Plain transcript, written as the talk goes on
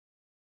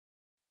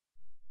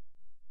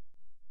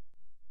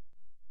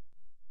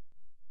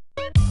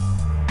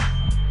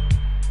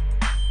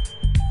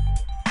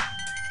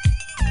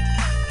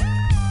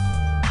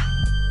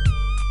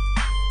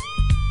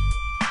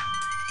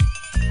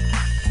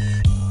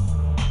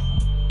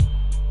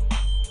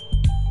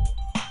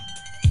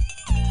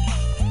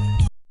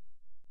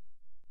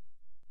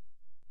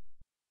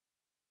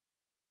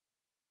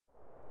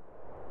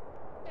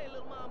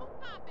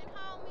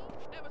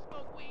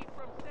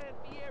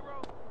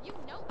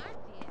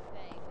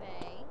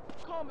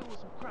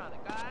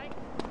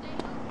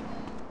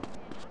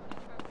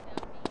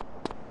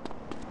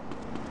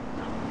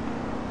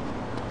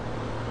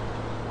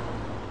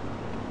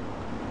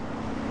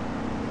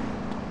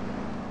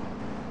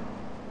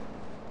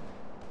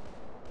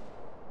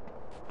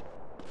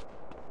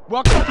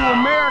Welcome to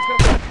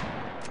America.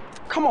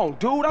 Come on,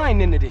 dude, I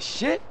ain't into this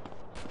shit.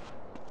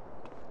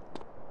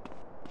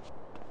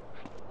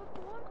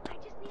 I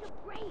just need a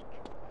break.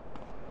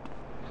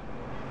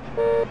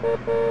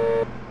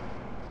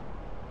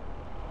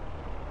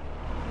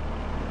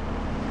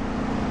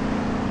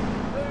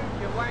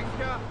 You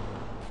wanker.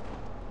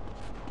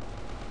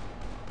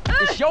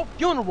 It's your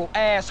funeral,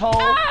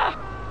 asshole.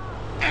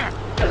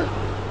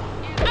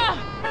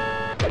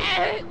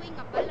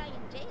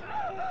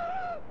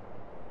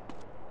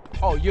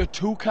 Oh, you're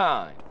too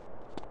kind.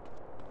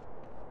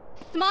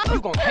 Smart.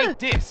 You gonna hate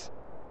this.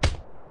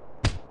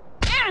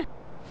 Hey,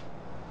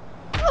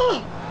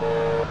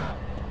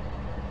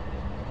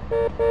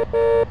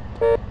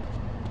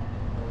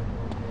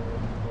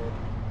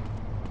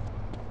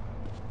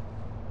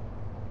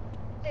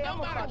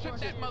 I'm about to check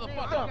that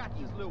motherfucker. I got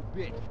this little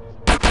bitch.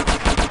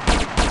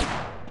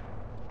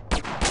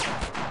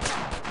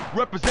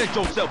 Represent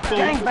yourself, fool.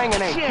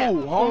 Gangbanging ain't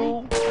cool,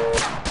 homie.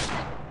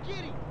 Get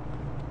him.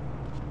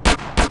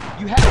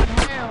 You happy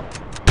now?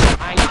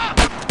 I ain't.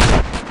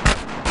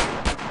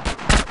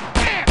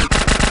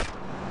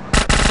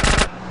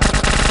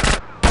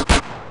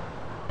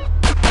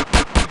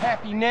 You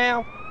happy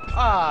now?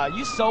 Ah,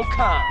 you so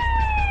kind.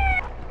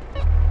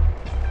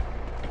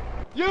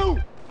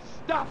 You!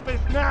 Stop this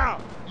now,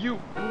 you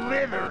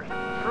blithering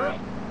prick!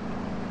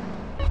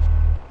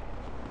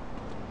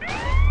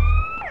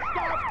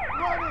 Stop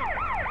running!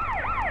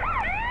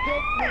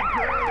 Hit me,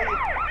 girlie!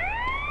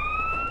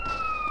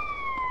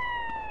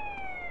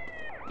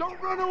 Don't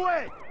run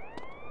away!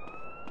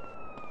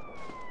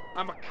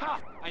 I'm a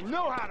cop. I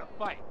know how to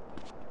fight.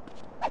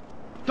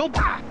 Don't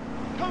back!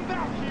 Come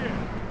back here!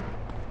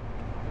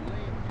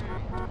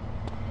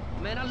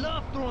 Man, I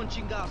love throwing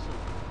chingazos.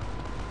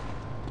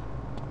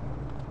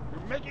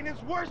 You're making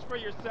this worse for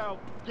yourself.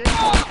 Get You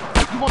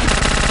want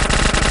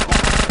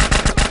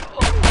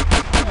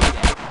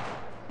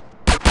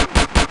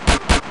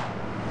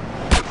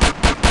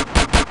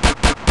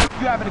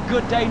You having a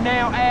good day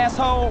now,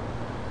 asshole?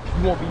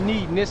 You won't be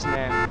needing this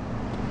now.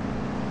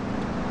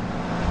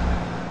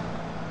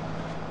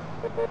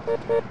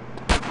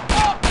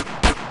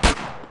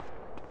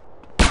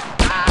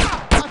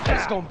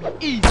 It's gonna be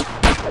easy.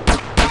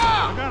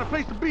 I got a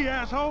place to be,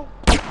 asshole.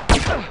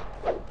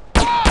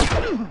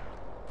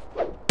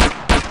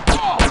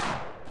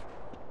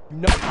 You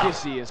know what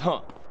this is,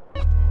 huh?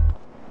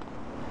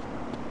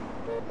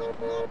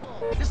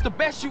 This the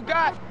best you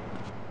got?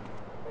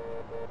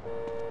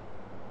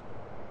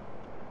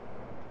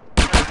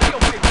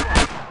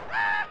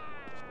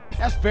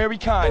 That's very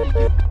kind of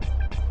you.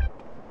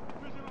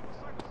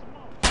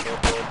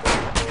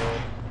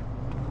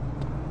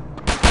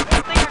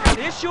 Think I got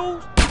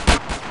issues?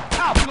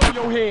 I'll blow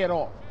your head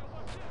off.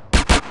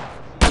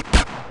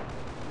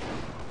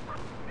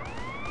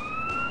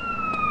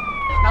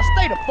 Now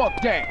stay the fuck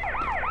down.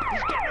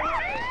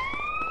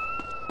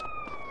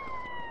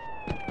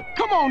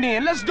 Come on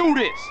in, let's do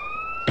this.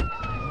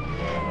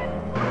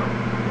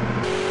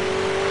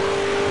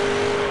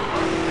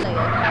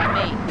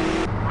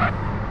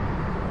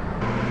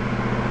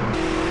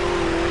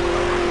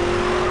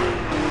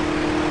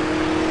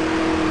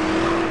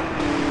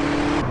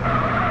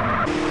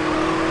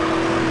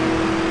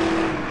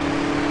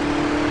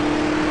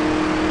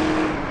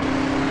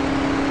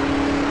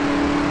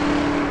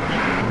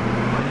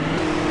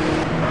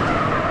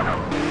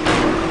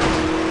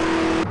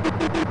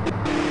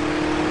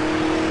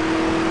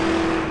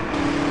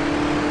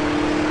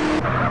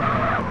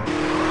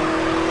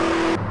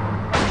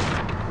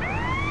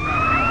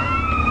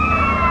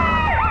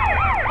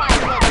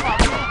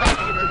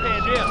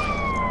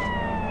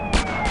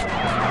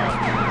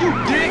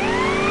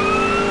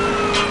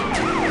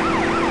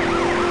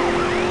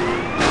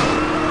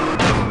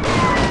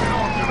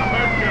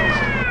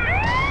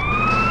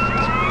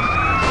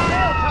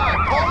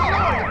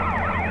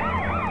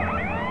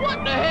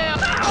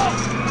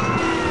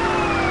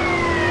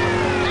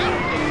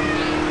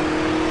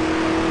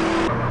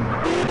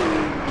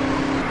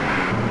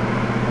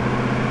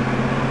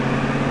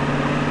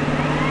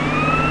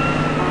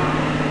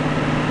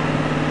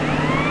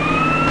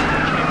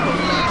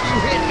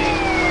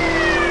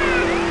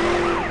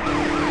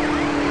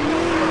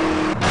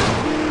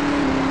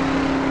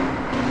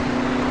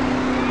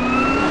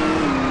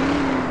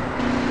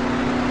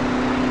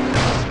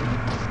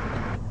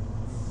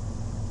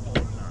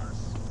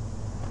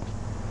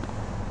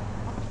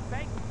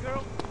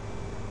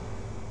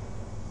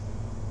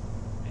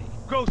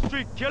 Go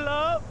street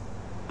killer!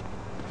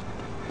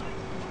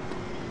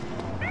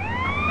 Come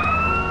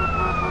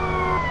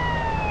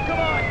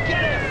on,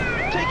 get him!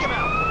 Take him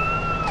out!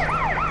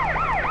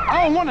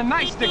 I don't want a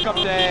nightstick up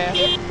there.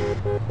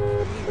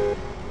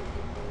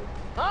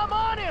 I'm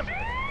on him!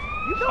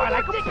 You fight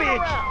like a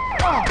bitch!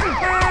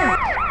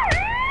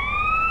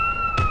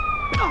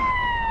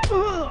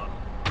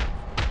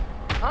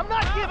 I'm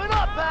not giving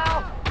up,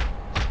 pal!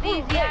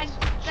 These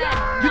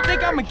youngsters. You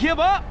think I'ma give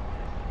up?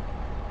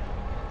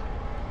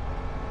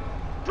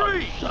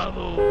 Freeze!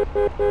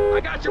 I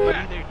got your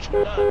back!